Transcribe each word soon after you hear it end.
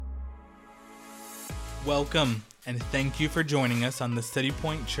Welcome, and thank you for joining us on the City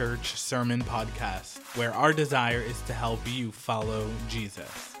Point Church Sermon Podcast, where our desire is to help you follow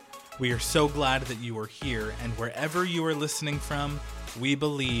Jesus. We are so glad that you are here, and wherever you are listening from, we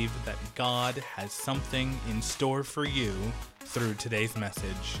believe that God has something in store for you through today's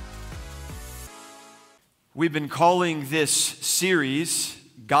message. We've been calling this series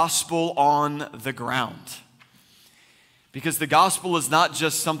Gospel on the Ground. Because the gospel is not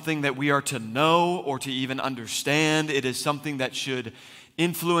just something that we are to know or to even understand. It is something that should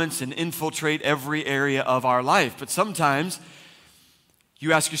influence and infiltrate every area of our life. But sometimes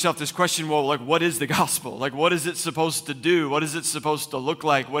you ask yourself this question, well, what is the gospel? What is it supposed to do? What is it supposed to look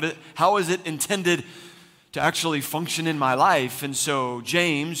like? How is it intended to actually function in my life? And so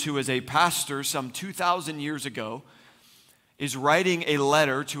James, who is a pastor some 2,000 years ago, is writing a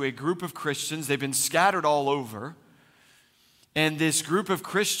letter to a group of Christians. They've been scattered all over. And this group of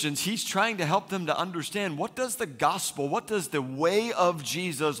Christians, he's trying to help them to understand, what does the gospel, what does the way of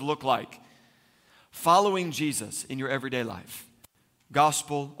Jesus look like? Following Jesus in your everyday life.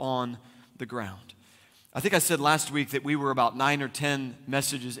 Gospel on the ground. I think I said last week that we were about 9 or 10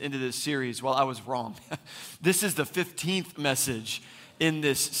 messages into this series. Well, I was wrong. This is the 15th message in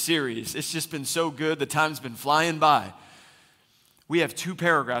this series. It's just been so good. The time's been flying by. We have 2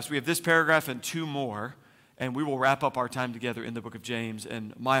 paragraphs. We have this paragraph and 2 more. And we will wrap up our time together in the book of James.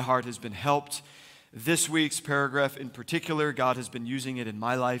 And my heart has been helped. This week's paragraph in particular, God has been using it in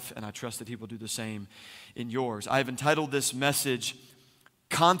my life, and I trust that He will do the same in yours. I have entitled this message,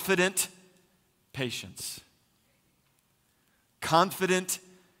 Confident Patience. Confident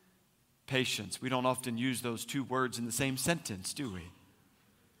patience. We don't often use those 2 words in the same sentence, do we?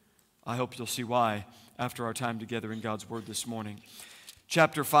 I hope you'll see why after our time together in God's Word this morning.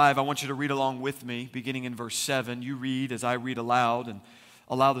 Chapter 5, I want you to read along with me, beginning in verse 7. You read as I read aloud, and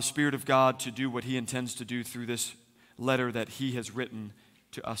allow the Spirit of God to do what He intends to do through this letter that He has written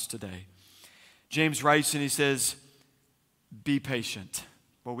to us today. James writes and he says, be patient.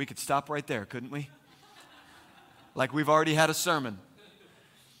 Well, we could stop right there, couldn't we? Like we've already had a sermon.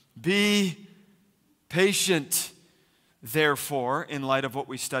 Be patient, therefore, in light of what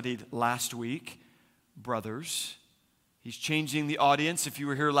we studied last week, brothers. He's changing the audience. If you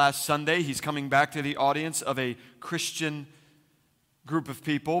were here last Sunday, he's coming back to the audience of a Christian group of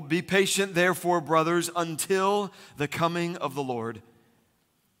people. Be patient, therefore, brothers, until the coming of the Lord.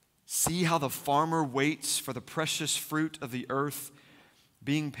 See how the farmer waits for the precious fruit of the earth,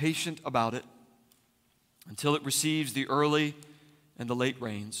 being patient about it until it receives the early and the late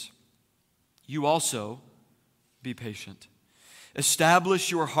rains. You also be patient. Establish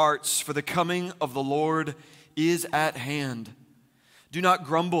your hearts, for the coming of the Lord is at hand. Do not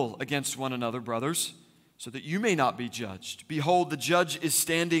grumble against one another, brothers, so that you may not be judged. Behold, the judge is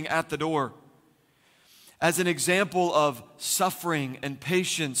standing at the door. As an example of suffering and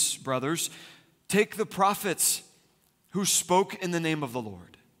patience, brothers, take the prophets who spoke in the name of the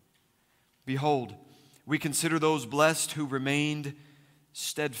Lord. Behold, we consider those blessed who remained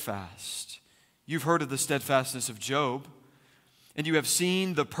steadfast. You've heard of the steadfastness of Job, and you have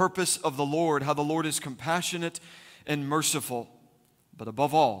seen the purpose of the Lord, how the Lord is compassionate and merciful. But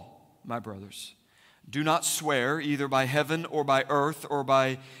above all, my brothers, do not swear either by heaven or by earth or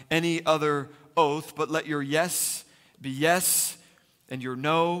by any other oath, but let your yes be yes and your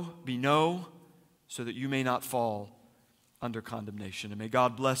no be no, so that you may not fall under condemnation. And may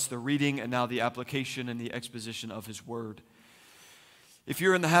God bless the reading and now the application and the exposition of His Word. If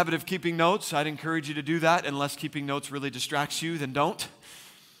you're in the habit of keeping notes, I'd encourage you to do that. Unless keeping notes really distracts you, then don't.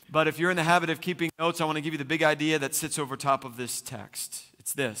 But if you're in the habit of keeping notes, I want to give you the big idea that sits over top of this text.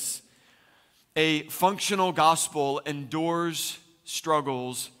 It's this: a functional gospel endures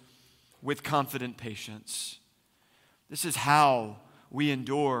struggles with confident patience. This is how we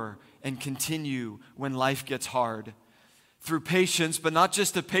endure and continue when life gets hard. Through patience, but not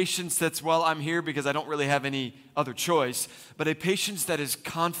just a patience that's, well, I'm here because I don't really have any other choice, but a patience that is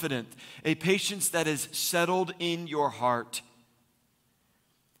confident, a patience that is settled in your heart.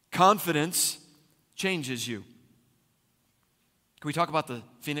 Confidence changes you. Can we talk about the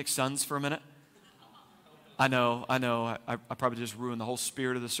Phoenix Suns for a minute? I know. I probably just ruined the whole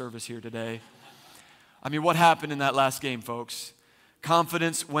spirit of the service here today. I mean, what happened in that last game, folks?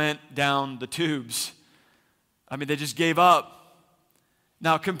 Confidence went down the tubes. I mean, they just gave up.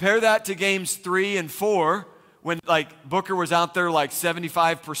 Now, compare that to games 3 and 4 when, Booker was out there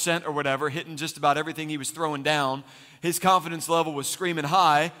 75% or whatever, hitting just about everything he was throwing down. His confidence level was screaming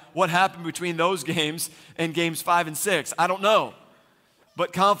high. What happened between those games and games 5 and 6? I don't know.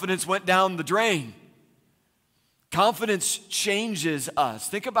 But confidence went down the drain. Confidence changes us.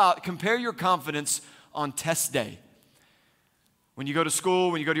 Compare your confidence on test day. When you go to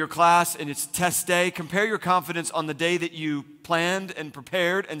school, when you go to your class and it's test day, compare your confidence on the day that you planned and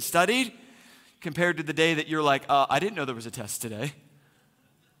prepared and studied compared to the day that you're like, I didn't know there was a test today.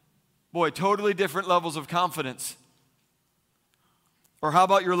 Boy, totally different levels of confidence. Or how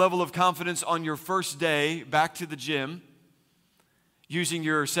about your level of confidence on your first day back to the gym using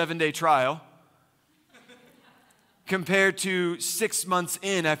your 7-day trial compared to 6 months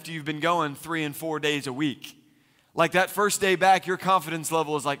in after you've been going 3 and 4 days a week? Like that first day back, your confidence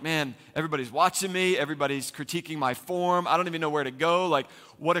level is like, man, everybody's watching me, everybody's critiquing my form, I don't even know where to go, like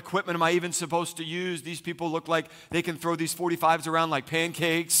what equipment am I even supposed to use? These people look like they can throw these 45s around like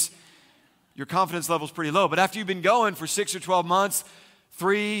pancakes. Your confidence level is pretty low. But after you've been going for 6 or 12 months,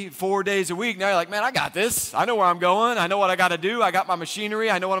 3, 4 days a week, now you're like, man, I got this. I know where I'm going. I know what I got to do. I got my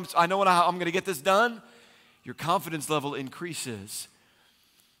machinery. I know how I'm going to get this done. Your confidence level increases.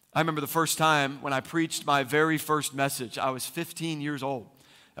 I remember the first time when I preached my very first message. I was 15 years old.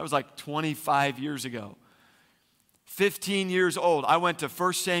 That was like 25 years ago. 15 years old. I went to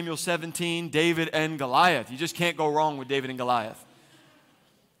 1 Samuel 17, David and Goliath. You just can't go wrong with David and Goliath.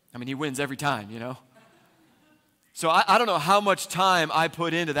 I mean, he wins every time, you know. So I don't know how much time I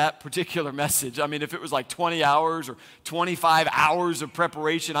put into that particular message. I mean, if it was like 20 hours or 25 hours of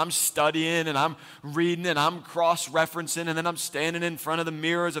preparation, I'm studying and I'm reading and I'm cross-referencing and then I'm standing in front of the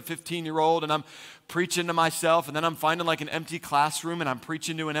mirror as a 15-year-old and I'm preaching to myself and then I'm finding like an empty classroom and I'm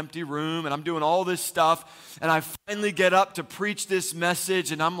preaching to an empty room and I'm doing all this stuff and I finally get up to preach this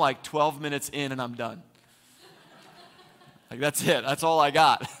message and I'm like 12 minutes in and I'm done. Like that's it. That's all I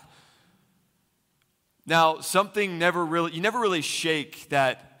got. Now, you never really shake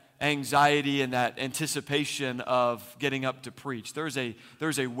that anxiety and that anticipation of getting up to preach. There's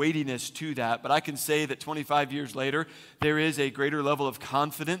a weightiness to that, but I can say that 25 years later, there is a greater level of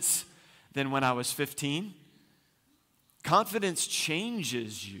confidence than when I was 15. Confidence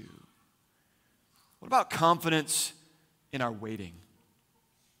changes you. What about confidence in our waiting?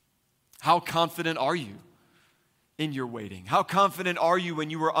 How confident are you in your waiting? How confident are you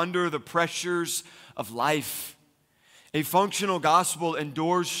when you are under the pressures of life? A functional gospel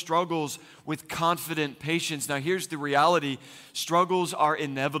endures struggles with confident patience. Now, here's the reality. Struggles are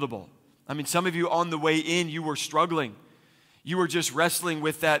inevitable. I mean, some of you on the way in, you were struggling. You were just wrestling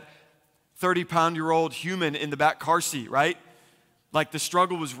with that 30-pound-year-old human in the back car seat, right? Like the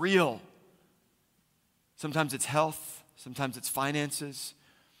struggle was real. Sometimes it's health. Sometimes it's finances.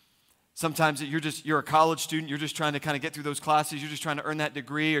 Sometimes you're a college student, you're just trying to kind of get through those classes, you're just trying to earn that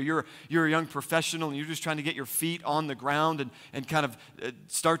degree, or you're a young professional and you're just trying to get your feet on the ground and kind of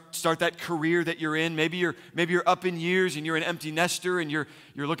start that career that you're in. Maybe you're up in years and you're an empty nester and you're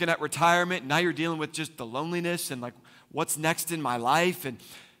looking at retirement and now you're dealing with just the loneliness and like what's next in my life. And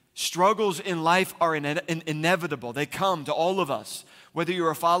struggles in life are inevitable. They come to all of us, whether you're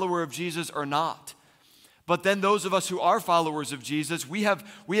a follower of Jesus or not. But then those of us who are followers of Jesus, we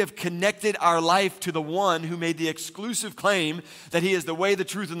have connected our life to the one who made the exclusive claim that he is the way, the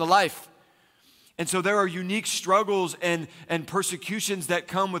truth, and the life. And so there are unique struggles and persecutions that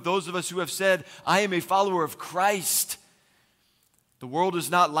come with those of us who have said, I am a follower of Christ. The world is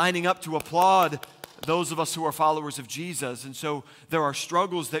not lining up to applaud those of us who are followers of Jesus. And so there are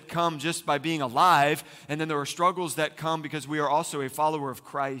struggles that come just by being alive, and then there are struggles that come because we are also a follower of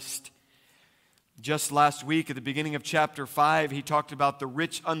Christ. Just last week at the beginning of chapter 5, he talked about the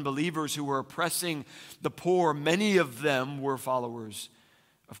rich unbelievers who were oppressing the poor. Many of them were followers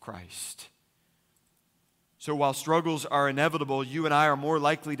of Christ. So while struggles are inevitable, you and I are more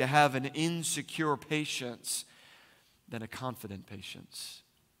likely to have an insecure patience than a confident patience.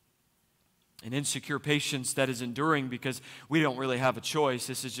 An insecure patience that is enduring because we don't really have a choice.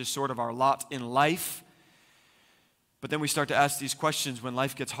 This is just sort of our lot in life. But then we start to ask these questions when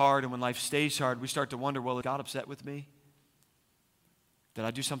life gets hard and when life stays hard. We start to wonder, well, is God upset with me? Did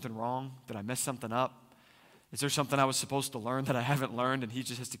I do something wrong? Did I mess something up? Is there something I was supposed to learn that I haven't learned and he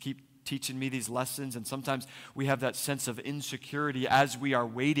just has to keep teaching me these lessons? And sometimes we have that sense of insecurity as we are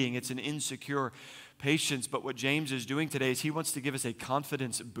waiting. It's an insecure patience. But what James is doing today is he wants to give us a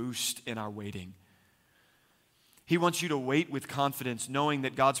confidence boost in our waiting. He wants you to wait with confidence, knowing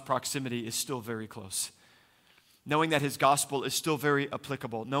that God's proximity is still very close. Knowing that his gospel is still very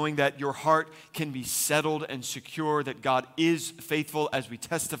applicable, knowing that your heart can be settled and secure, that God is faithful as we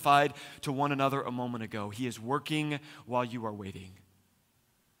testified to one another a moment ago. He is working while you are waiting.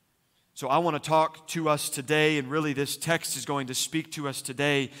 So I want to talk to us today, and really this text is going to speak to us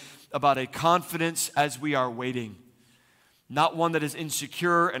today about a confidence as we are waiting. Not one that is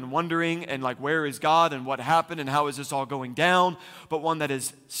insecure and wondering and like, where is God and what happened and how is this all going down, but one that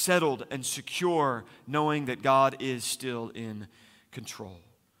is settled and secure, knowing that God is still in control.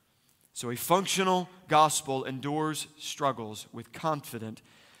 So a functional gospel endures struggles with confident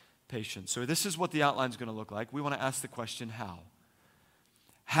patience. So this is what the outline is going to look like. We want to ask the question, how?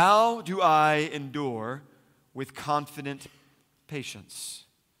 How do I endure with confident patience?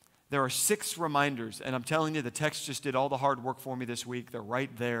 There are 6 reminders, and I'm telling you, the text just did all the hard work for me this week. They're right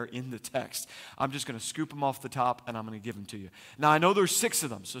there in the text. I'm just going to scoop them off the top, and I'm going to give them to you. Now, I know there's 6 of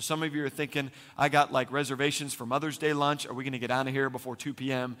them, so some of you are thinking, I got like reservations for Mother's Day lunch. Are we going to get out of here before 2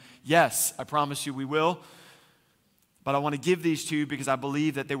 p.m.? Yes, I promise you we will. But I want to give these to you because I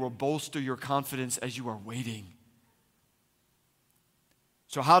believe that they will bolster your confidence as you are waiting.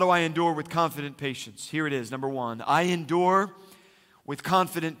 So how do I endure with confident patience? Here it is, number 1. I endure with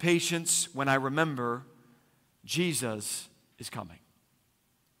confident patience when I remember Jesus is coming.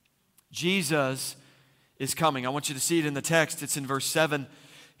 Jesus is coming. I want you to see it in the text. It's in verse 7.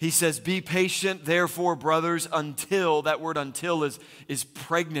 He says, be patient, therefore, brothers, until, that word until is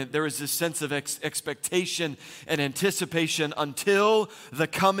pregnant. There is this sense of expectation and anticipation until the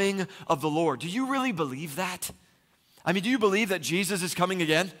coming of the Lord. Do you really believe that? I mean, do you believe that Jesus is coming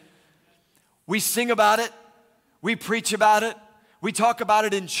again? We sing about it. We preach about it. We talk about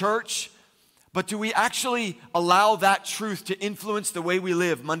it in church, but do we actually allow that truth to influence the way we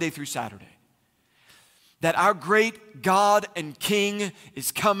live Monday through Saturday? That our great God and King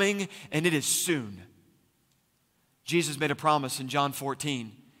is coming, and it is soon. Jesus made a promise in John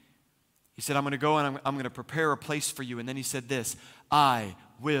 14. He said, I'm going to go and I'm going to prepare a place for you. And then he said this, I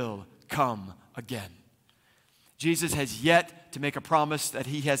will come again. Jesus has yet to make a promise that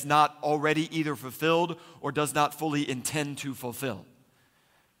he has not already either fulfilled or does not fully intend to fulfill.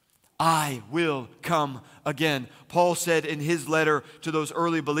 I will come again. Paul said in his letter to those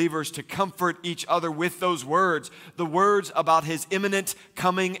early believers to comfort each other with those words, the words about his imminent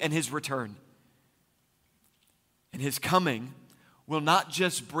coming and his return. And his coming will not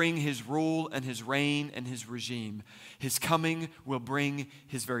just bring his rule and his reign and his regime. His coming will bring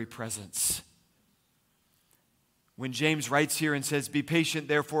his very presence. When James writes here and says, be patient,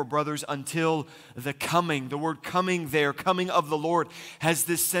 therefore, brothers, until the coming. The word coming there, coming of the Lord, has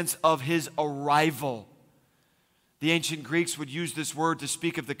this sense of his arrival. The ancient Greeks would use this word to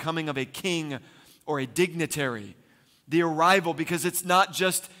speak of the coming of a king or a dignitary. The arrival, because it's not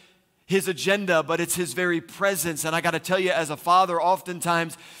just his agenda, but it's his very presence. And I got to tell you, as a father,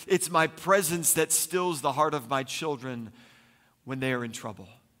 oftentimes it's my presence that stills the heart of my children when they are in trouble,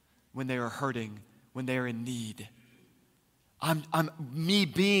 when they are hurting, when they are in need. I'm me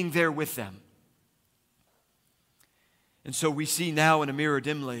being there with them. And so we see now in a mirror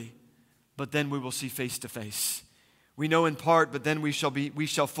dimly, but then we will see face to face. We know in part, but then we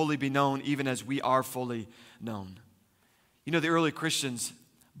shall fully be known, even as we are fully known. You know, the early Christians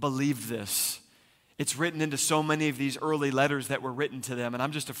believed this. It's written into so many of these early letters that were written to them. And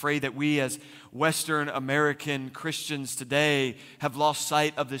I'm just afraid that we as Western American Christians today have lost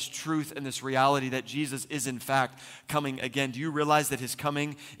sight of this truth and this reality that Jesus is in fact coming again. Do you realize that his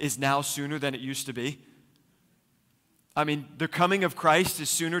coming is now sooner than it used to be? I mean, the coming of Christ is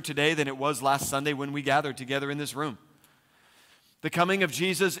sooner today than it was last Sunday when we gathered together in this room. The coming of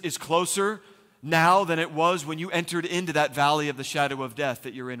Jesus is closer now than it was when you entered into that valley of the shadow of death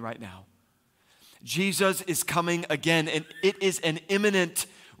that you're in right now. Jesus is coming again, and it is an imminent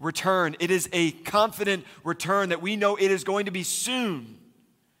return. It is a confident return that we know it is going to be soon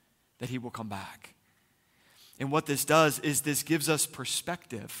that he will come back. And what this does is this gives us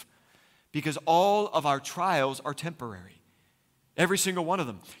perspective, because all of our trials are temporary. Every single one of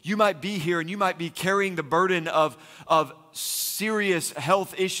them. You might be here and you might be carrying the burden of serious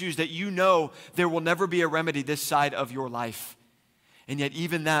health issues that you know there will never be a remedy this side of your life. And yet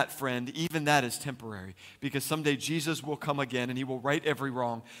even that, friend, even that is temporary, because someday Jesus will come again and he will right every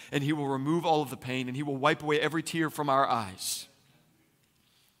wrong and he will remove all of the pain and he will wipe away every tear from our eyes.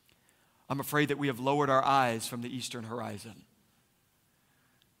 I'm afraid that we have lowered our eyes from the eastern horizon.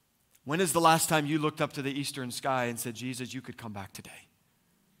 When is the last time you looked up to the eastern sky and said, Jesus, you could come back today?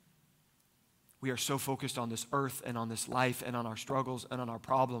 We are so focused on this earth and on this life and on our struggles and on our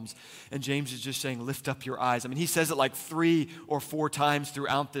problems. And James is just saying, lift up your eyes. I mean, he says it like 3 or 4 times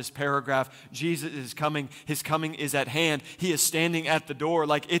throughout this paragraph. Jesus is coming. His coming is at hand. He is standing at the door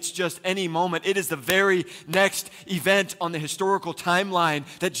like it's just any moment. It is the very next event on the historical timeline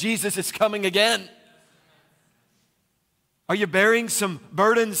that Jesus is coming again. Are you bearing some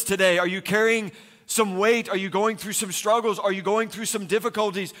burdens today? Are you carrying some weight? Are you going through some struggles? Are you going through some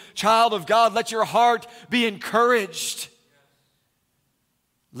difficulties? Child of God, let your heart be encouraged.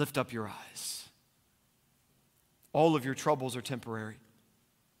 lift up your eyes. All of your troubles are temporary.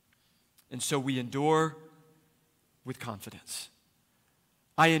 And so we endure with confidence.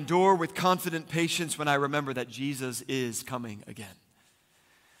 I endure with confident patience when I remember that Jesus is coming again.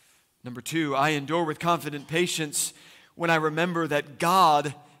 Number two, I endure with confident patience when I remember that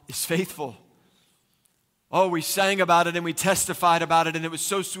God is faithful. Oh, we sang about it and we testified about it, and it was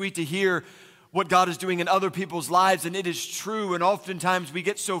so sweet to hear what God is doing in other people's lives, and it is true. And oftentimes we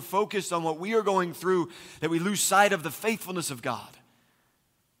get so focused on what we are going through that we lose sight of the faithfulness of God.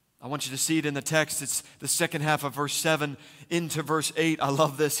 I want you to see it in the text. It's the second half of verse 7 into verse 8. I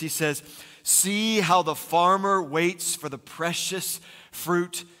love this. He says, "See how the farmer waits for the precious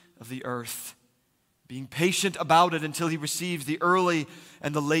fruit of the earth, being patient about it until he receives the early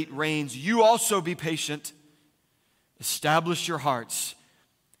and the late rains. You also be patient. Establish your hearts,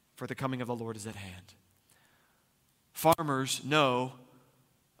 for the coming of the Lord is at hand." Farmers know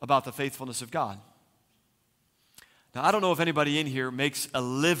about the faithfulness of God. Now, I don't know if anybody in here makes a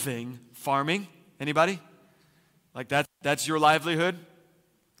living farming. Anybody? Like that's your livelihood?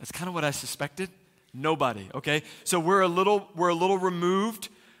 That's kind of what I suspected. Nobody, okay? So we're a little removed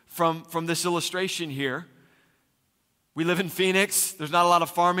from this illustration here. We live in Phoenix. There's not a lot of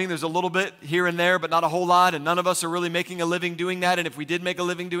farming. There's a little bit here and there, but not a whole lot, and none of us are really making a living doing that. And if we did make a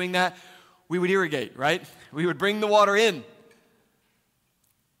living doing that, we would irrigate, right? We would bring the water in.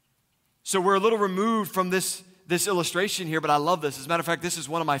 So we're a little removed from this illustration here, but I love this. As a matter of fact, this is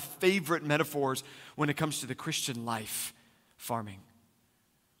one of my favorite metaphors when it comes to the Christian life, farming.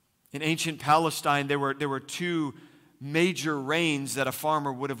 In ancient Palestine, there were two major rains that a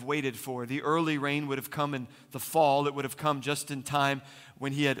farmer would have waited for. The early rain would have come in the fall. It would have come just in time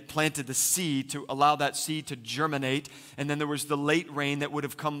when he had planted the seed to allow that seed to germinate. And then there was the late rain that would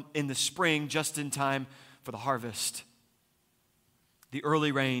have come in the spring just in time for the harvest. The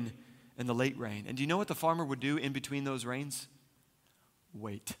early rain and the late rain. And do you know what the farmer would do in between those rains?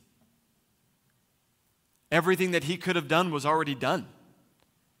 Wait. Everything that he could have done was already done.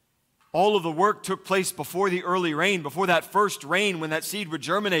 All of the work took place before the early rain, before that first rain when that seed would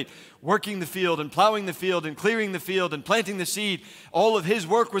germinate, working the field and plowing the field and clearing the field and planting the seed. All of his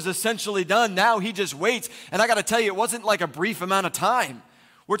work was essentially done. Now he just waits. And I got to tell you, it wasn't like a brief amount of time.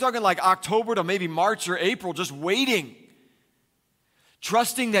 We're talking like October to maybe March or April, just waiting.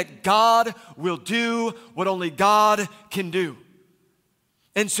 Trusting that God will do what only God can do.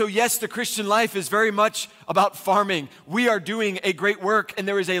 And so, yes, the Christian life is very much about farming. We are doing a great work, and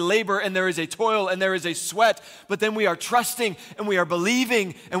there is a labor, and there is a toil, and there is a sweat. But then we are trusting, and we are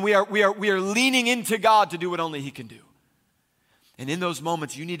believing, and we are leaning into God to do what only He can do. And in those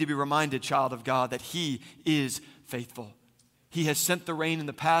moments, you need to be reminded, child of God, that He is faithful. He has sent the rain in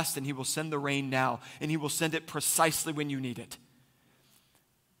the past, and He will send the rain now, and He will send it precisely when you need it.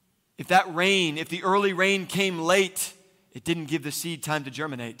 If the early rain came late, it didn't give the seed time to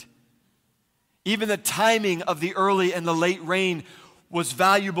germinate. Even the timing of the early and the late rain was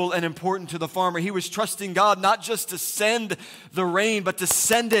valuable and important to the farmer. He was trusting God not just to send the rain, but to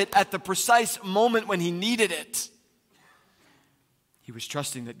send it at the precise moment when he needed it. He was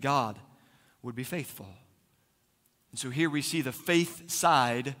trusting that God would be faithful. And so here we see the faith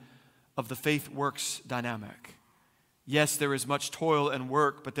side of the faith works dynamic. Yes, there is much toil and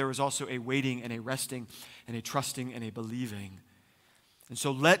work, but there is also a waiting and a resting and a trusting and a believing. And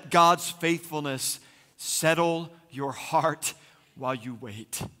so let God's faithfulness settle your heart while you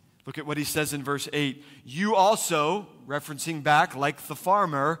wait. Look at what he says in verse 8. You also, referencing back like the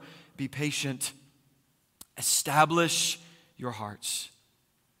farmer, be patient. Establish your hearts,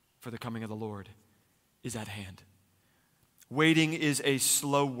 for the coming of the Lord is at hand. Waiting is a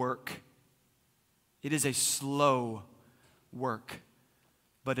slow work. It is a slow work,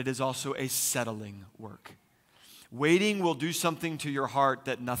 but it is also a settling work. Waiting will do something to your heart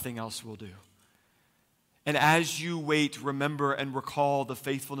that nothing else will do. And as you wait, remember and recall the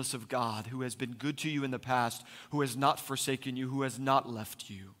faithfulness of God, who has been good to you in the past, who has not forsaken you, who has not left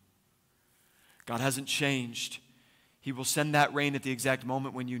you. God hasn't changed. He will send that rain at the exact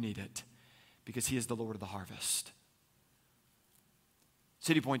moment when you need it, because he is the Lord of the harvest.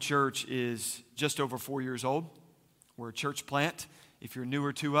 City Point Church is just over 4 years old. We're a church plant, if you're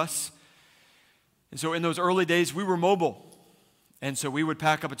newer to us. And so in those early days, we were mobile. And so we would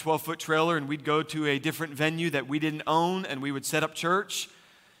pack up a 12-foot trailer and we'd go to a different venue that we didn't own, and we would set up church.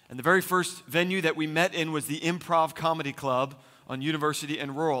 And the very first venue that we met in was the Improv Comedy Club on University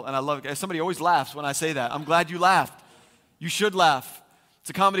and Rural. And I love it. Somebody always laughs when I say that. I'm glad you laughed. You should laugh. It's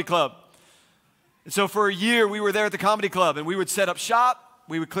a comedy club. And so for a year, we were there at the comedy club, and we would set up shop.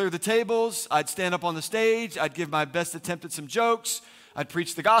 We would clear the tables. I'd stand up on the stage. I'd give my best attempt at some jokes. I'd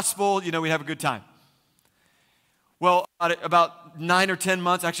preach the gospel, we'd have a good time. Well, about 9 or 10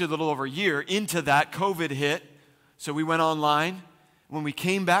 months, actually a little over a year into that, COVID hit, so we went online. When we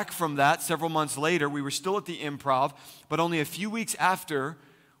came back from that several months later, we were still at the Improv, but only a few weeks after,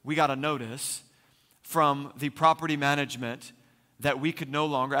 we got a notice from the property management that we could no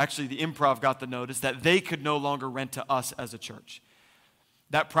longer, actually the Improv got the notice, that they could no longer rent to us as a church.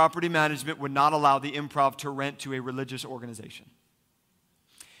 That property management would not allow the Improv to rent to a religious organization.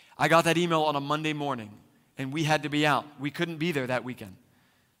 I got that email on a Monday morning, and we had to be out. We couldn't be there that weekend.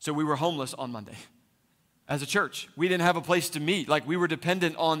 So we were homeless on Monday as a church. We didn't have a place to meet. We were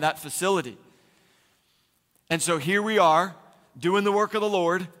dependent on that facility. And so here we are doing the work of the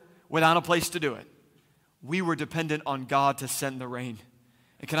Lord without a place to do it. We were dependent on God to send the rain.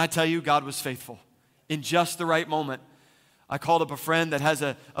 And can I tell you, God was faithful. In just the right moment, I called up a friend that has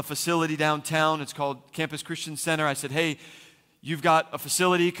a facility downtown. It's called Campus Christian Center. I said, hey, you've got a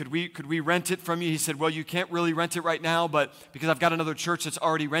facility. Could we rent it from you? He said, well, you can't really rent it right now, but because I've got another church that's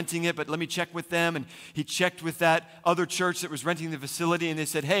already renting it, but let me check with them. And he checked with that other church that was renting the facility, and they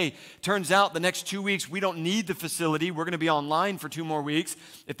said, hey, turns out the next 2 weeks, we don't need the facility. We're going to be online for 2 more weeks.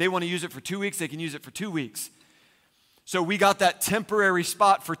 If they want to use it for 2 weeks, they can use it for 2 weeks. So we got that temporary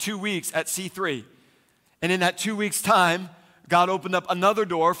spot for 2 weeks at C3. And in that 2 weeks' time, God opened up another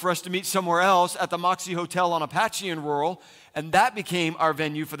door for us to meet somewhere else at the Moxie Hotel on Apache in Rural, and that became our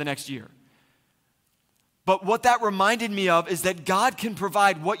venue for the next year. But what that reminded me of is that God can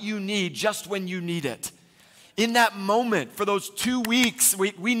provide what you need just when you need it. In that moment, for those 2 weeks,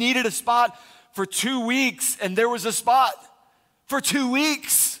 we needed a spot for 2 weeks, and there was a spot for 2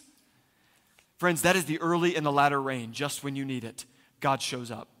 weeks. Friends, that is the early and the latter rain. Just when you need it, God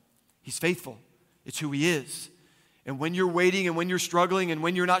shows up. He's faithful. It's who He is. And when you're waiting and when you're struggling and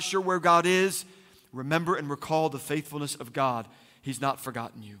when you're not sure where God is, remember and recall the faithfulness of God. He's not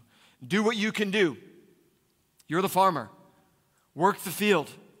forgotten you. Do what you can do. You're the farmer. Work the field.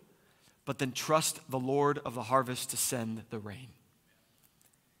 But then trust the Lord of the harvest to send the rain.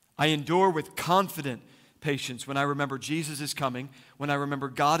 I endure with confident patience when I remember Jesus is coming, when I remember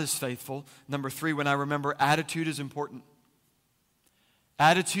God is faithful. Number 3, when I remember attitude is important.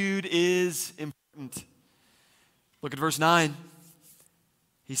 Attitude is important. Look at verse 9.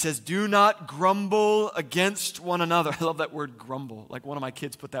 He says, do not grumble against one another. I love that word grumble. Like one of my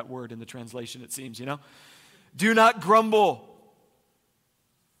kids put that word in the translation, it seems, Do not grumble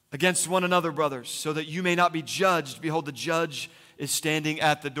against one another, brothers, so that you may not be judged. Behold, the judge is standing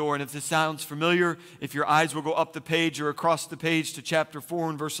at the door. And if this sounds familiar, if your eyes will go up the page or across the page to chapter 4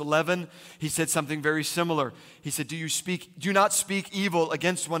 and verse 11, he said something very similar. He said, do not speak evil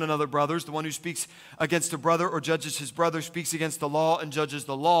against one another, brothers. The one who speaks against a brother or judges his brother speaks against the law and judges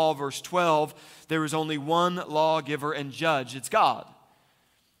the law. Verse 12, there is only one lawgiver and judge. It's God.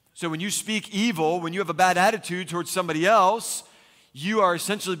 So when you speak evil, when you have a bad attitude towards somebody else, you are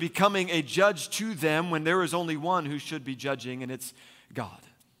essentially becoming a judge to them when there is only one who should be judging, and it's God.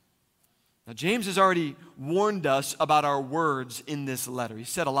 Now, James has already warned us about our words in this letter. He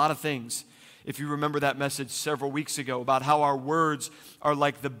said a lot of things, if you remember that message several weeks ago, about how our words are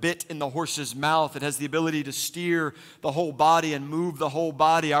like the bit in the horse's mouth. It has the ability to steer the whole body and move the whole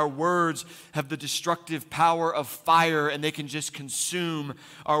body. Our words have the destructive power of fire, and they can just consume.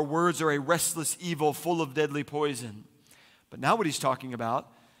 Our words are a restless evil full of deadly poison. But now what he's talking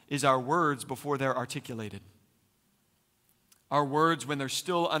about is our words before they're articulated. Our words when they're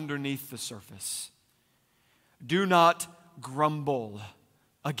still underneath the surface. Do not grumble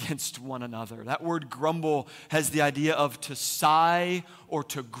against one another. That word grumble has the idea of to sigh or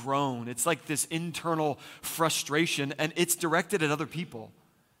to groan. It's like this internal frustration, and it's directed at other people.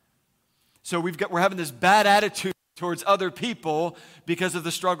 So we're having this bad attitude towards other people because of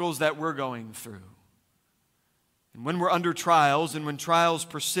the struggles that we're going through. And when we're under trials and when trials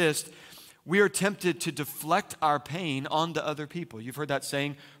persist, we are tempted to deflect our pain onto other people. You've heard that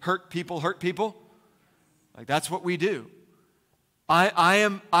saying, hurt people hurt people. Like that's what we do. I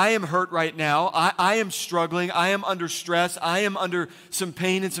am hurt right now. I am struggling. I am under stress. I am under some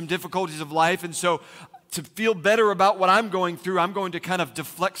pain and some difficulties of life. And so to feel better about what I'm going through, I'm going to kind of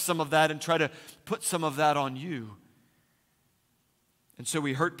deflect some of that and try to put some of that on you. And so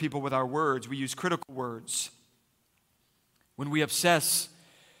we hurt people with our words. We use critical words. When we obsess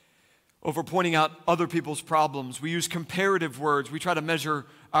over pointing out other people's problems, we use comparative words. We try to measure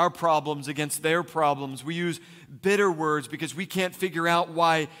our problems against their problems. We use bitter words because we can't figure out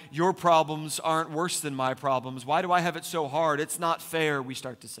why your problems aren't worse than my problems. Why do I have it so hard? It's not fair, we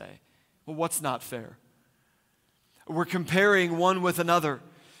start to say. Well, what's not fair? We're comparing one with another.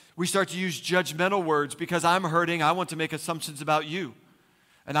 We start to use judgmental words because I'm hurting. I want to make assumptions about you.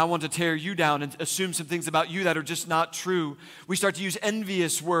 and I want to tear you down and assume some things about you that are just not true. We start to use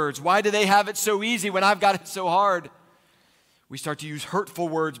envious words. Why do they have it so easy when I've got it so hard? We start to use hurtful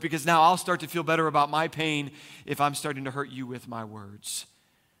words because now I'll start to feel better about my pain if I'm starting to hurt you with my words.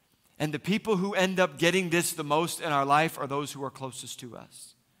 And the people who end up getting this the most in our life are those who are closest to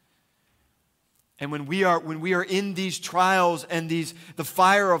us. And when we are in these trials and the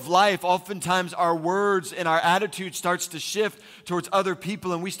fire of life, oftentimes our words and our attitude starts to shift towards other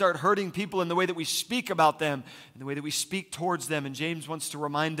people, and we start hurting people in the way that we speak about them, in the way that we speak towards them. And James wants to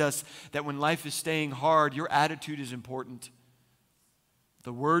remind us that when life is staying hard, your attitude is important.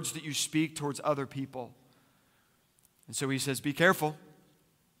 The words that you speak towards other people. And so he says, be careful,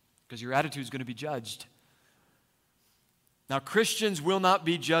 because your attitude is going to be judged. Now, Christians will not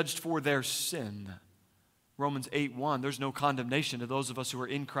be judged for their sin. Romans 8:1, there's no condemnation to those of us who are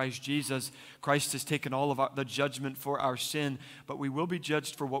in Christ Jesus. Christ has taken all of the judgment for our sin, but we will be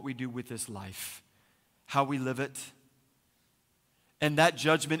judged for what we do with this life, how we live it. And that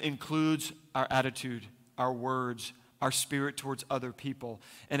judgment includes our attitude, our words, our spirit towards other people.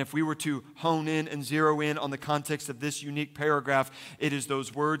 And if we were to hone in and zero in on the context of this unique paragraph, it is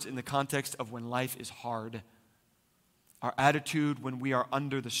those words in the context of when life is hard. Our attitude when we are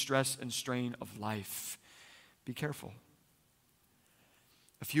under the stress and strain of life. Be careful.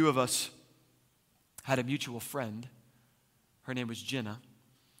 A few of us had a mutual friend. Her name was Jenna.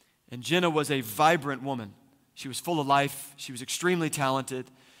 And Jenna was a vibrant woman. She was full of life. She was extremely talented.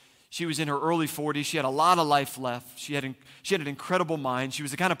 She was in her early 40s. She had a lot of life left. She had an incredible mind. She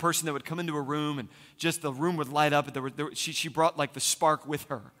was the kind of person that would come into a room and just the room would light up. She brought like the spark with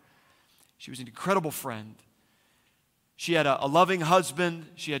her. She was an incredible friend. She had a loving husband.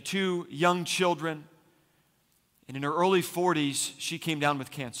 She had 2 young children. And in her early 40s, she came down with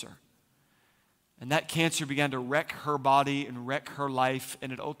cancer. And that cancer began to wreck her body and wreck her life,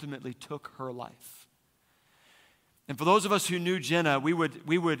 and it ultimately took her life. And for those of us who knew Jenna, we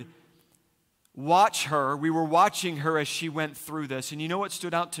would watch her. We were watching her as she went through this. And you know what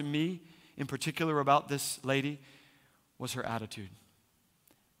stood out to me in particular about this lady was her attitude.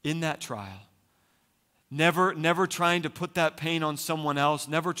 In that trial, never trying to put that pain on someone else,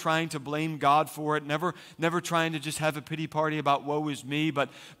 never trying to blame God for it, never trying to just have a pity party about woe is me, but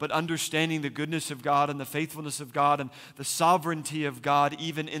understanding the goodness of God and the faithfulness of God and the sovereignty of God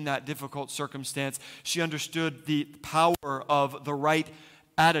even in that difficult circumstance. She understood the power of the right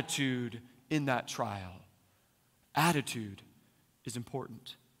attitude in that trial. Attitude is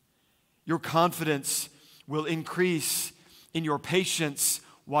important. Your confidence will increase in your patience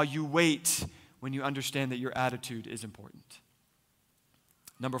while you wait, when you understand that your attitude is important.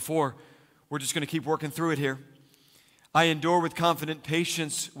 Number 4, we're just going to keep working through it here. I endure with confident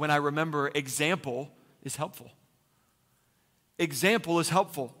patience when I remember example is helpful. Example is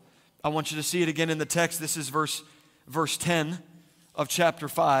helpful. I want you to see it again in the text. This is verse 10 of chapter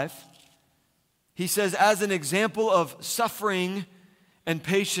 5. He says, as an example of suffering and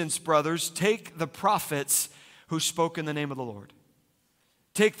patience, brothers, take the prophets who spoke in the name of the Lord.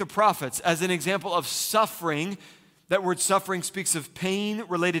 Take the prophets as an example of suffering. That word suffering speaks of pain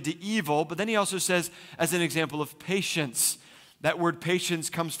related to evil, but then he also says as an example of patience. That word patience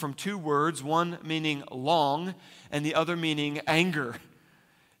comes from 2 words, one meaning long and the other meaning anger.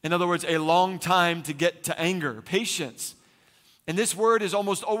 In other words, a long time to get to anger, patience. And this word is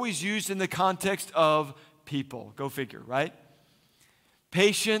almost always used in the context of people. Go figure, right?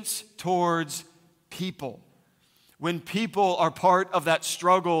 Patience towards people. When people are part of that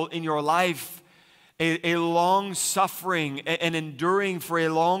struggle in your life, a long suffering and enduring for a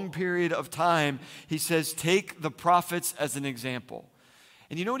long period of time, he says, take the prophets as an example.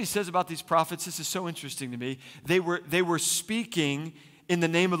 And you know what he says about these prophets? This is so interesting to me. They were speaking in the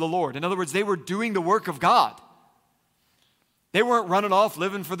name of the Lord. In other words, they were doing the work of God. They weren't running off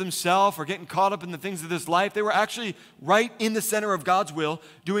living for themselves or getting caught up in the things of this life. They were actually right in the center of God's will,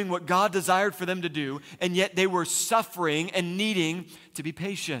 doing what God desired for them to do, and yet they were suffering and needing to be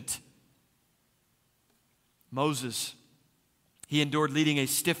patient. Moses, he endured leading a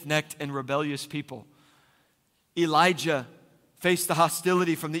stiff-necked and rebellious people. Elijah faced the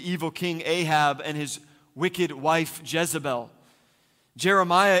hostility from the evil king Ahab and his wicked wife Jezebel.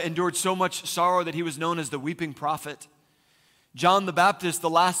 Jeremiah endured so much sorrow that he was known as the weeping prophet. John the Baptist, the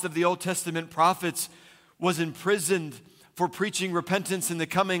last of the Old Testament prophets, was imprisoned for preaching repentance in the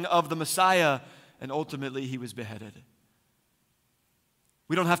coming of the Messiah, and ultimately he was beheaded.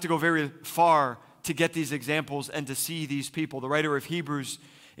 We don't have to go very far to get these examples and to see these people. The writer of Hebrews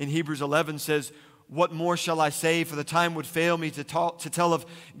in Hebrews 11 says, what more shall I say, for the time would fail me to tell of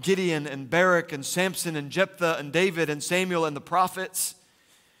Gideon and Barak and Samson and Jephthah and David and Samuel and the prophets.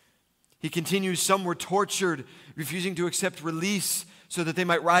 He continues, some were tortured, refusing to accept release so that they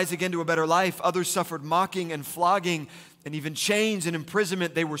might rise again to a better life. Others suffered mocking and flogging and even chains and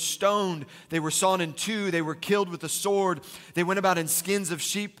imprisonment. They were stoned. They were sawn in two. They were killed with the sword. They went about in skins of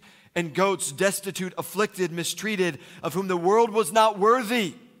sheep and goats, destitute, afflicted, mistreated, of whom the world was not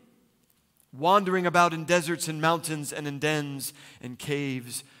worthy, wandering about in deserts and mountains and in dens and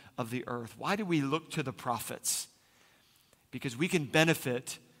caves of the earth. Why do we look to the prophets? Because we can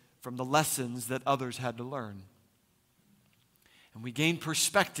benefit from the lessons that others had to learn. And we gain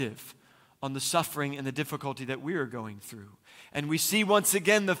perspective on the suffering and the difficulty that we are going through. And we see once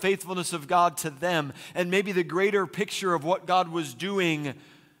again the faithfulness of God to them, and maybe the greater picture of what God was doing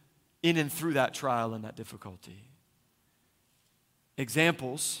in and through that trial and that difficulty.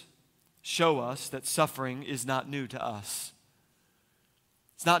 Examples show us that suffering is not new to us.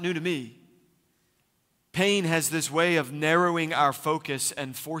 It's not new to me. Pain has this way of narrowing our focus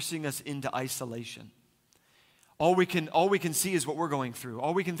and forcing us into isolation. All we can see is what we're going through.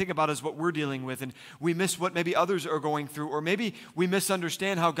 All we can think about is what we're dealing with, and we miss what maybe others are going through, or maybe we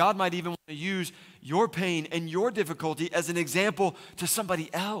misunderstand how God might even want to use your pain and your difficulty as an example to somebody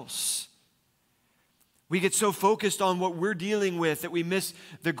else. We get so focused on what we're dealing with that we miss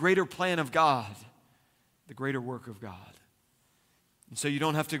the greater plan of God, the greater work of God. And so you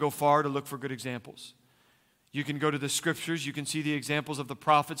don't have to go far to look for good examples. You can go to the scriptures. You can see the examples of the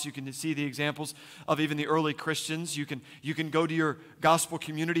prophets. You can see the examples of even the early Christians. You can go to your gospel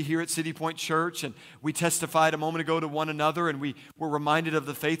community here at City Point Church, and we testified a moment ago to one another, and we were reminded of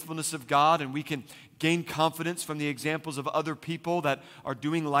the faithfulness of God, and we can gain confidence from the examples of other people that are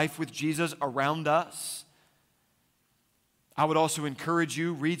doing life with Jesus around us. I would also encourage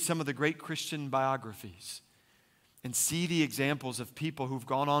you, read some of the great Christian biographies and see the examples of people who've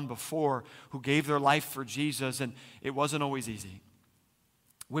gone on before, who gave their life for Jesus, and it wasn't always easy.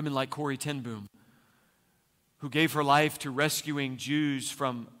 Women like Corrie ten Boom, who gave her life to rescuing Jews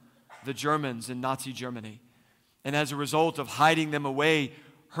from the Germans in Nazi Germany. And as a result of hiding them away,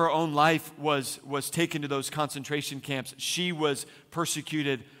 her own life was taken to those concentration camps. She was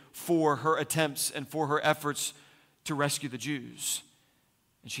persecuted for her attempts and for her efforts to rescue the Jews.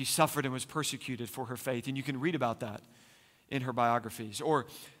 And she suffered and was persecuted for her faith. And you can read about that in her biographies. Or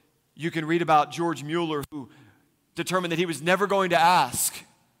you can read about George Mueller, who determined that he was never going to ask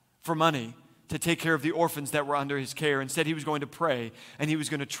for money to take care of the orphans that were under his care. Instead, he was going to pray, and he was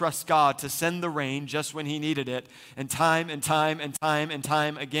going to trust God to send the rain just when he needed it. And time and time and time and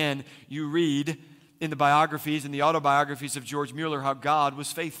time again, you read in the biographies and the autobiographies of George Mueller how God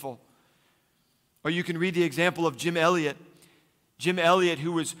was faithful. Or you can read the example of Jim Elliot. Jim Elliot,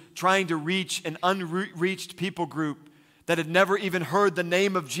 who was trying to reach an unreached people group that had never even heard the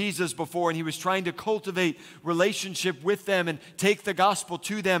name of Jesus before, and he was trying to cultivate relationship with them and take the gospel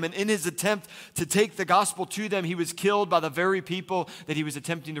to them. And in his attempt to take the gospel to them, he was killed by the very people that he was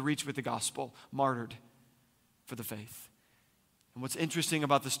attempting to reach with the gospel, martyred for the faith. And what's interesting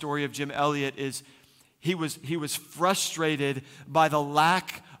about the story of Jim Elliot is he was frustrated by the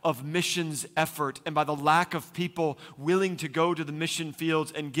lack of missions effort and by the lack of people willing to go to the mission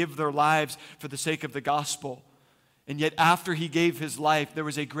fields and give their lives for the sake of the gospel. And yet after he gave his life, there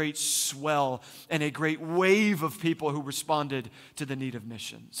was a great swell and a great wave of people who responded to the need of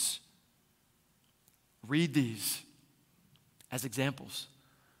missions. Read these as examples.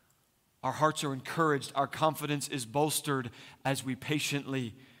 Our hearts are encouraged. Our confidence is bolstered as we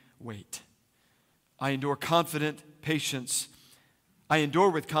patiently wait. I endure with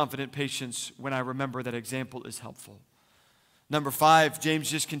confident patience when I remember that example is helpful. Number 5, James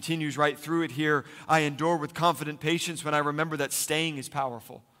just continues right through it here. I endure with confident patience when I remember that staying is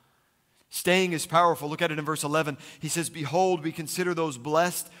powerful. Staying is powerful. Look at it in verse 11. He says, "Behold, we consider those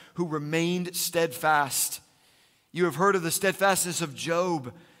blessed who remained steadfast. You have heard of the steadfastness of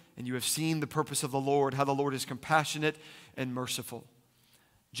Job, and you have seen the purpose of the Lord, how the Lord is compassionate and merciful."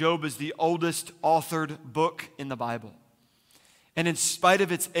 Job is the oldest authored book in the Bible. And in spite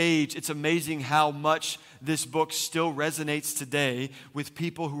of its age, it's amazing how much this book still resonates today with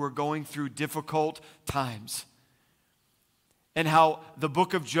people who are going through difficult times. And how the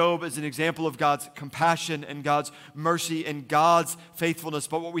book of Job is an example of God's compassion and God's mercy and God's faithfulness.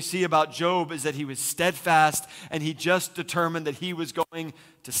 But what we see about Job is that he was steadfast and he just determined that he was going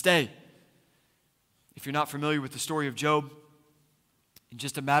to stay. If you're not familiar with the story of Job, in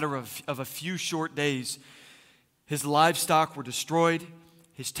just a matter of a few short days, his livestock were destroyed.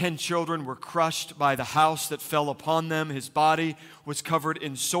 His 10 children were crushed by the house that fell upon them. His body was covered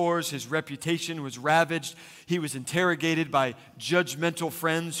in sores. His reputation was ravaged. He was interrogated by judgmental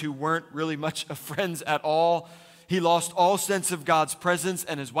friends who weren't really much of friends at all. He lost all sense of God's presence,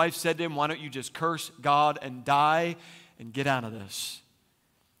 and his wife said to him, why don't you just curse God and die and get out of this?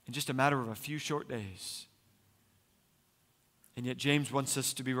 In just a matter of a few short days. And yet James wants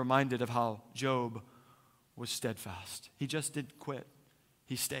us to be reminded of how Job was steadfast. He just didn't quit.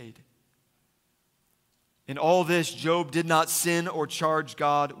 He stayed. In all this, Job did not sin or charge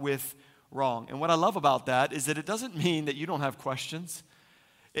God with wrong. And what I love about that is that it doesn't mean that you don't have questions.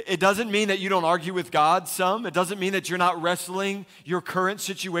 It doesn't mean that you don't argue with God some. It doesn't mean that you're not wrestling your current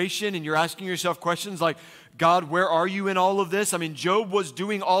situation and you're asking yourself questions like, God, where are you in all of this? I mean, Job was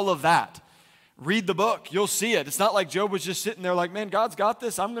doing all of that. Read the book. You'll see it. It's not like Job was just sitting there like, man, God's got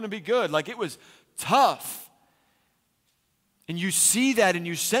this. I'm going to be good. Like, it was tough. And you see that and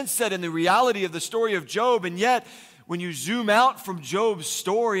you sense that in the reality of the story of Job. And yet, when you zoom out from Job's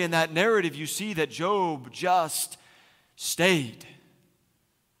story and that narrative, you see that Job just stayed.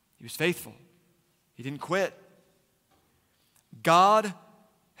 He was faithful. He didn't quit. God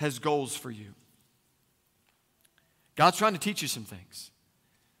has goals for you. God's trying to teach you some things.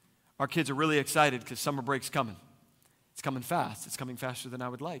 Our kids are really excited because summer break's coming. It's coming fast. It's coming faster than I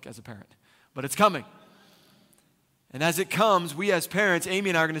would like as a parent. But it's coming. And as it comes, we as parents,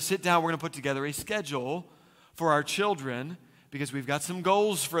 Amy and I are going to sit down. We're going to put together a schedule for our children because we've got some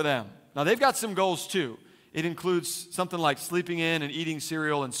goals for them. Now, they've got some goals too. It includes something like sleeping in and eating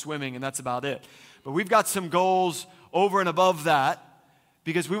cereal and swimming, and that's about it. But we've got some goals over and above that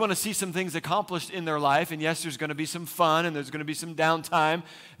because we want to see some things accomplished in their life. And yes, there's going to be some fun, and there's going to be some downtime,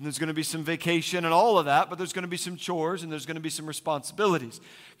 and there's going to be some vacation and all of that, but there's going to be some chores, and there's going to be some responsibilities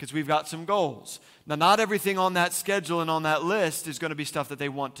because we've got some goals. Now, not everything on that schedule and on that list is going to be stuff that they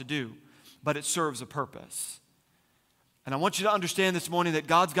want to do, but it serves a purpose. And I want you to understand this morning that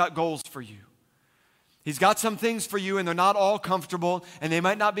God's got goals for you. He's got some things for you, and they're not all comfortable, and they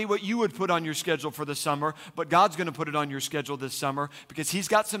might not be what you would put on your schedule for the summer, but God's going to put it on your schedule this summer because He's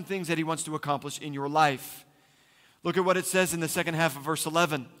got some things that He wants to accomplish in your life. Look at what it says in the second half of verse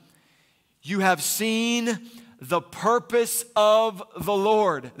 11. You have seen the purpose of the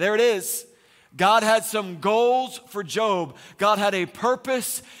Lord. There it is. God had some goals for Job. God had a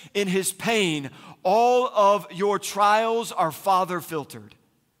purpose in his pain. All of your trials are Father filtered.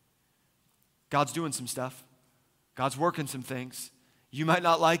 God's doing some stuff. God's working some things. You might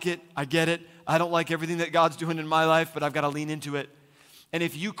not like it. I get it. I don't like everything that God's doing in my life, but I've got to lean into it. And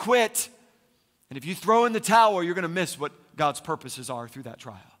if you quit, and if you throw in the towel, you're going to miss what God's purposes are through that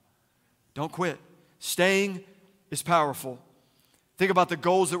trial. Don't quit. Staying is powerful. Think about the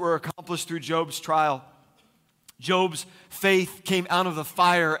goals that were accomplished through Job's trial. Job's faith came out of the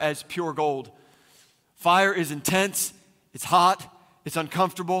fire as pure gold. Fire is intense, it's hot, it's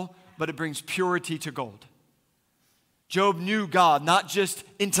uncomfortable, but it brings purity to gold. Job knew God, not just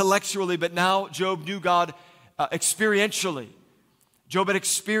intellectually, but now Job knew God experientially. Job had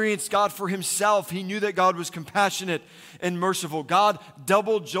experienced God for himself. He knew that God was compassionate and merciful. God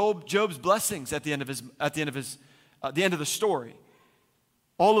doubled Job's blessings at the end of the story.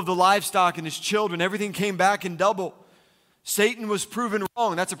 All of the livestock and his children, everything came back in double. Satan was proven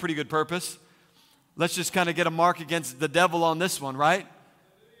wrong. That's a pretty good purpose. Let's just kind of get a mark against the devil on this one, right?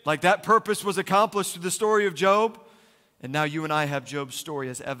 Like that purpose was accomplished through the story of Job, and now you and I have Job's story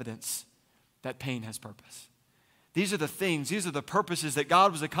as evidence that pain has purpose. These are the things, these are the purposes that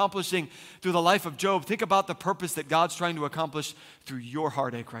God was accomplishing through the life of Job. Think about the purpose that God's trying to accomplish through your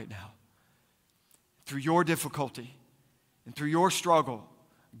heartache right now, through your difficulty, and through your struggle.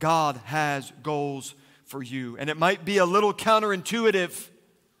 God has goals for you, and it might be a little counterintuitive.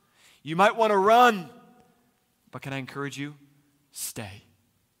 You might want to run, but can I encourage you? Stay.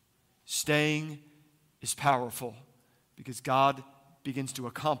 Staying is powerful because God begins to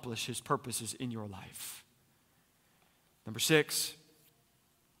accomplish His purposes in your life. Number 6,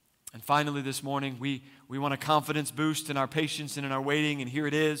 and finally this morning, we want a confidence boost in our patience and in our waiting, and here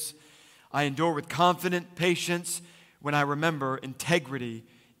it is. I endure with confident patience when I remember integrity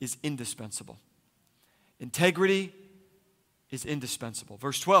is indispensable. Integrity is indispensable.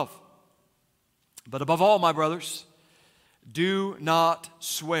 Verse 12. But above all, my brothers, do not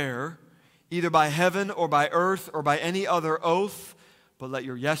swear either by heaven or by earth or by any other oath, but let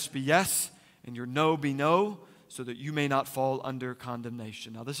your yes be yes and your no be no, so that you may not fall under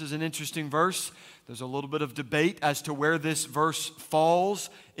condemnation. Now, this is an interesting verse. There's a little bit of debate as to where this verse falls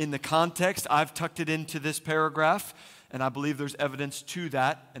in the context. I've tucked it into this paragraph, and I believe there's evidence to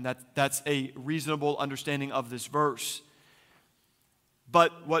that, and that's a reasonable understanding of this verse.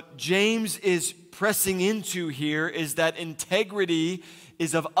 But what James is pressing into here is that integrity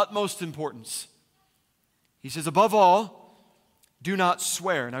is of utmost importance. He says, above all, do not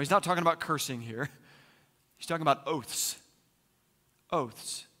swear. Now, he's not talking about cursing here. He's talking about oaths.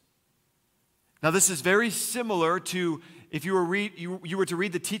 Oaths. Now, this is very similar to if you were to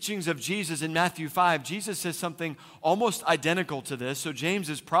read the teachings of Jesus in Matthew 5. Jesus says something almost identical to this. So James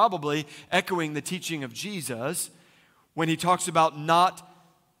is probably echoing the teaching of Jesus when he talks about not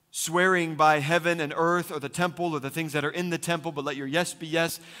swearing by heaven and earth or the temple or the things that are in the temple, but let your yes be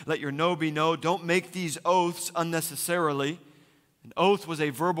yes, let your no be no. Don't make these oaths unnecessarily. An oath was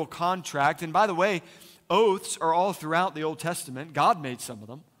a verbal contract. And by the way, oaths are all throughout the Old Testament. God made some of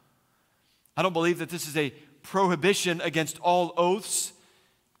them. I don't believe that this is a prohibition against all oaths.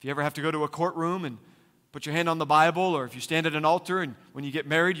 If you ever have to go to a courtroom and put your hand on the Bible, or if you stand at an altar and when you get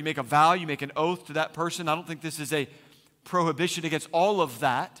married, you make a vow, you make an oath to that person, I don't think this is a prohibition against all of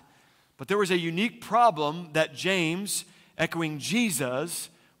that. But there was a unique problem that James, echoing Jesus,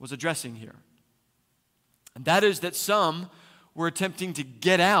 was addressing here. And that is that some were attempting to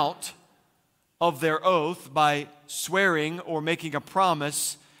get out of their oath by swearing or making a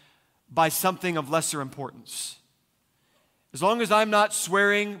promise by something of lesser importance. As long as I'm not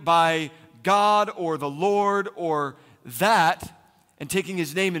swearing by God or the Lord or that and taking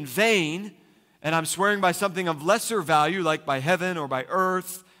his name in vain, and I'm swearing by something of lesser value, like by heaven or by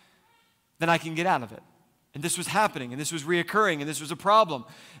earth, then I can get out of it. And this was happening, and this was reoccurring, and this was a problem.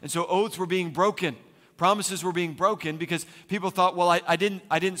 And so oaths were being broken. Promises were being broken because people thought, well, I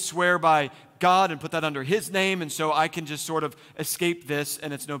didn't swear by God and put that under his name, and so I can just sort of escape this,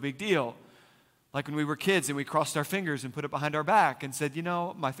 and it's no big deal. Like when we were kids and we crossed our fingers and put it behind our back and said,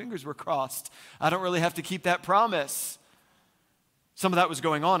 my fingers were crossed. I don't really have to keep that promise. Some of that was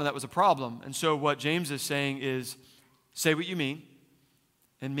going on, and that was a problem. And so what James is saying is, say what you mean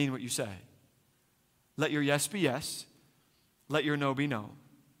and mean what you say. Let your yes be yes. Let your no be no.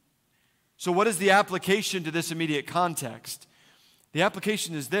 So what is the application to this immediate context? The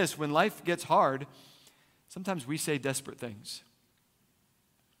application is this: when life gets hard, sometimes we say desperate things.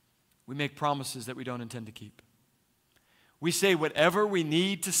 We make promises that we don't intend to keep. We say whatever we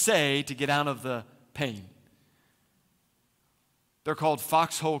need to say to get out of the pain. They're called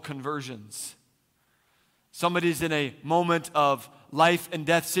foxhole conversions. Somebody's in a moment of life and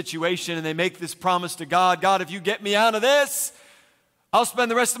death situation, and they make this promise to God: God, if you get me out of this, I'll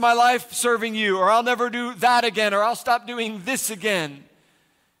spend the rest of my life serving you, or I'll never do that again, or I'll stop doing this again.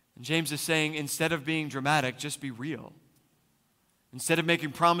 And James is saying, instead of being dramatic, just be real. Instead of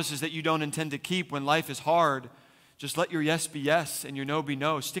making promises that you don't intend to keep when life is hard, just let your yes be yes and your no be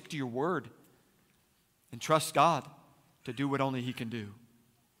no. Stick to your word and trust God to do what only he can do.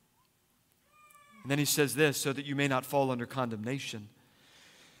 And then he says this: so that you may not fall under condemnation.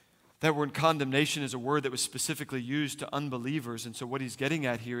 That word condemnation is a word that was specifically used to unbelievers. And so what he's getting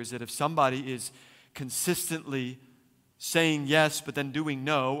at here is that if somebody is consistently saying yes but then doing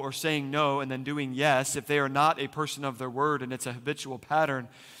no, or saying no and then doing yes, if they are not a person of their word and it's a habitual pattern,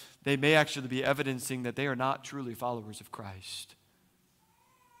 they may actually be evidencing that they are not truly followers of Christ.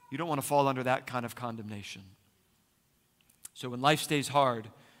 You don't want to fall under that kind of condemnation. So when life stays hard,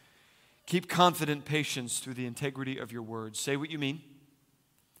 keep confident patience through the integrity of your words. Say what you mean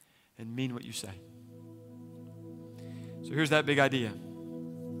and mean what you say. So here's that big idea.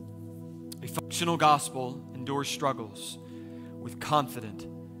 A functional gospel endures struggles with confident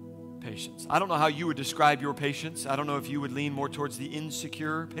patience. I don't know how you would describe your patience. I don't know if you would lean more towards the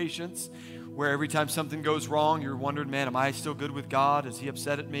insecure patience, where every time something goes wrong, you're wondering, man, am I still good with God? Is he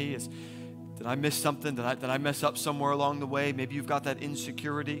upset at me? Did I miss something? Did I mess up somewhere along the way? Maybe you've got that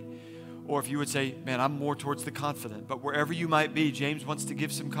insecurity. Or if you would say, man, I'm more towards the confident. But wherever you might be, James wants to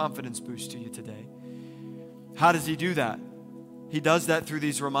give some confidence boost to you today. How does he do that? He does that through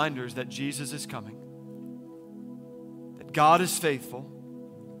these reminders that Jesus is coming, that God is faithful,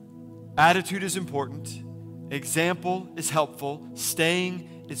 attitude is important, example is helpful,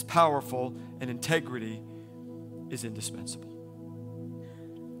 staying is powerful, and integrity is indispensable.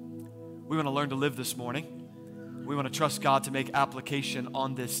 We want to learn to live this morning. We want to trust God to make application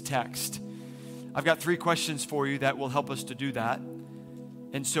on this text. I've got 3 questions for you that will help us to do that.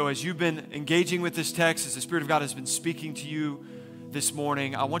 And so as you've been engaging with this text, as the Spirit of God has been speaking to you this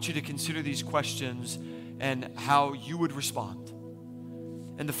morning, I want you to consider these questions and how you would respond.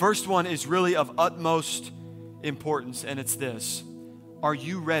 And the first one is really of utmost importance, and it's this: are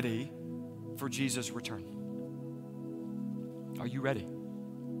you ready for Jesus' return? Are you ready?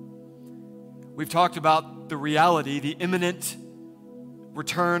 We've talked about the reality, the imminent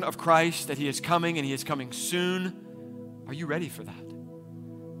return of Christ, that he is coming and he is coming soon. Are you ready for that?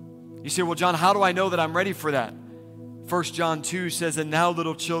 You say, well, John, how do I know that I'm ready for that? 1 John 2 says, and now,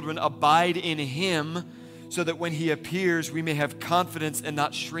 little children, abide in him, so that when he appears, we may have confidence and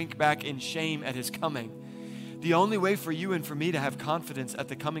not shrink back in shame at his coming. The only way for you and for me to have confidence at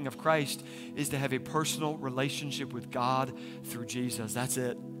the coming of Christ is to have a personal relationship with God through Jesus. That's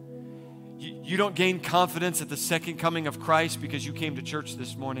it. You don't gain confidence at the second coming of Christ because you came to church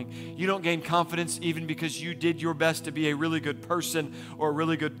this morning. You don't gain confidence even because you did your best to be a really good person or a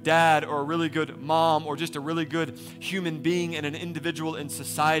really good dad or a really good mom or just a really good human being and an individual in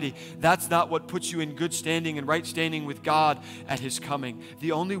society. That's not what puts you in good standing and right standing with God at His coming.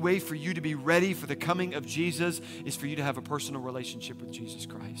 The only way for you to be ready for the coming of Jesus is for you to have a personal relationship with Jesus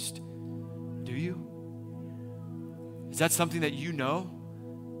Christ. Do you? Is that something that you know?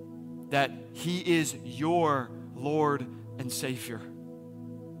 That He is your Lord and Savior.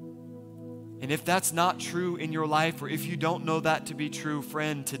 And if that's not true in your life, or if you don't know that to be true,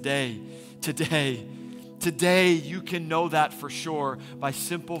 friend, today, you can know that for sure by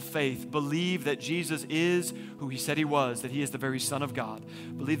simple faith. Believe that Jesus is who He said He was, that He is the very Son of God.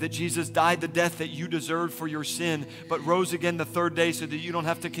 Believe that Jesus died the death that you deserved for your sin, but rose again the third day so that you don't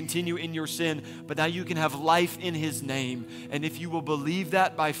have to continue in your sin, but now you can have life in His name. And if you will believe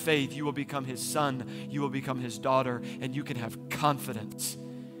that by faith, you will become His son, you will become His daughter, and you can have confidence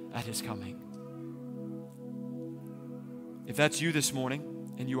at His coming. If that's you this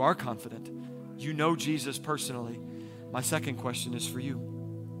morning, and you are confident, you know Jesus personally, my second question is for you.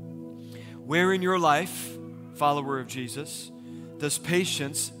 Where in your life, follower of Jesus, does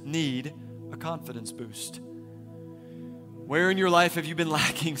patience need a confidence boost? Where in your life have you been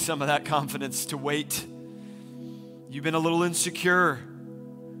lacking some of that confidence to wait? You've been a little insecure.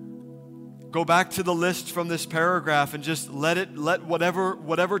 Go back to the list from this paragraph and just let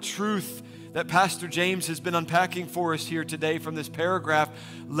whatever truth that Pastor James has been unpacking for us here today from this paragraph,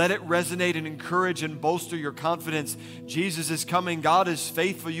 let it resonate and encourage and bolster your confidence. Jesus is coming. God is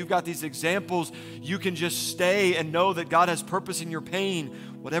faithful. You've got these examples. You can just stay and know that God has purpose in your pain,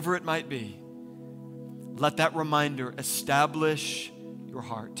 whatever it might be. Let that reminder establish your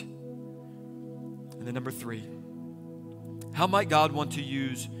heart. And then number 3, how might God want to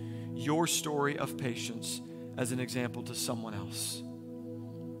use your story of patience as an example to someone else?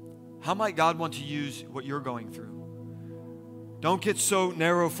 How might God want to use what you're going through? Don't get so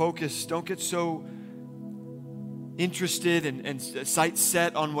narrow focused. Don't get so interested and sight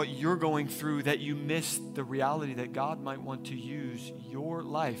set on what you're going through that you miss the reality that God might want to use your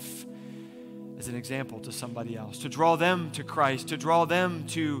life as an example to somebody else, to draw them to Christ, to draw them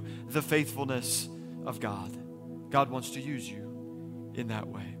to the faithfulness of God. God wants to use you in that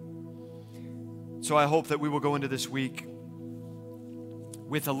way. So I hope that we will go into this week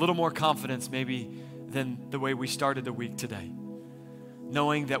with a little more confidence maybe than the way we started the week today.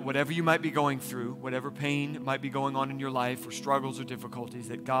 Knowing that whatever you might be going through, whatever pain might be going on in your life or struggles or difficulties,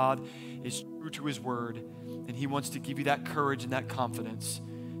 that God is true to His word and He wants to give you that courage and that confidence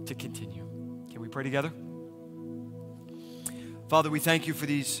to continue. Can we pray together? Father, we thank You for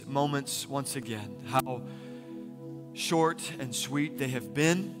these moments once again, how short and sweet they have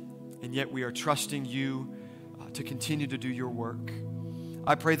been, and yet we are trusting You to continue to do Your work.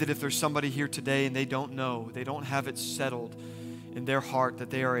 I pray that if there's somebody here today and they don't know, they don't have it settled in their heart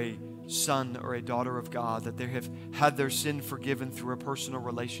that they are a son or a daughter of God, that they have had their sin forgiven through a personal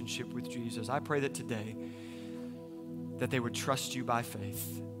relationship with Jesus, I pray that today that they would trust You by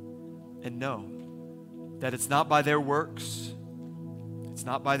faith and know that it's not by their works, it's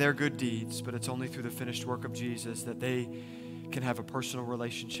not by their good deeds, but it's only through the finished work of Jesus that they can have a personal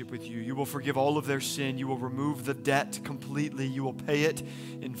relationship with You. You will forgive all of their sin. You will remove the debt completely. You will pay it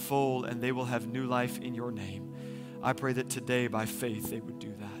in full, and they will have new life in Your name. I pray that today, by faith, they would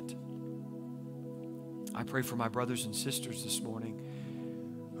do that. I pray for my brothers and sisters this morning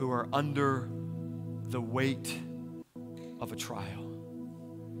who are under the weight of a trial.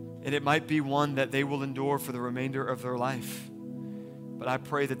 And it might be one that they will endure for the remainder of their life. But I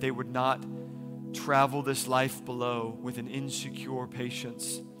pray that they would not travel this life below with an insecure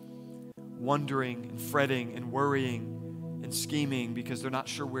patience, wondering and fretting and worrying and scheming because they're not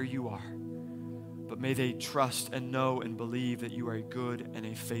sure where You are. But may they trust and know and believe that You are a good and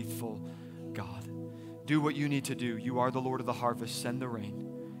a faithful God. Do what You need to do. You are the Lord of the harvest. Send the rain.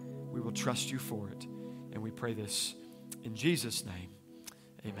 We will trust You for it. And we pray this in Jesus' name.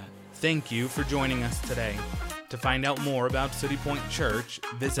 Amen. Thank you for joining us today. To find out more about City Point Church,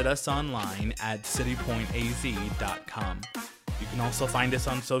 visit us online at citypointaz.com. You can also find us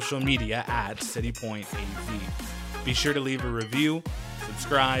on social media at citypointaz. Be sure to leave a review,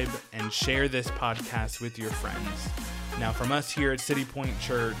 subscribe, and share this podcast with your friends. Now from us here at City Point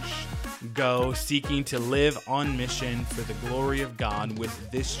Church, go seeking to live on mission for the glory of God with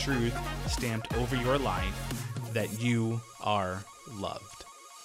this truth stamped over your life, that you are loved.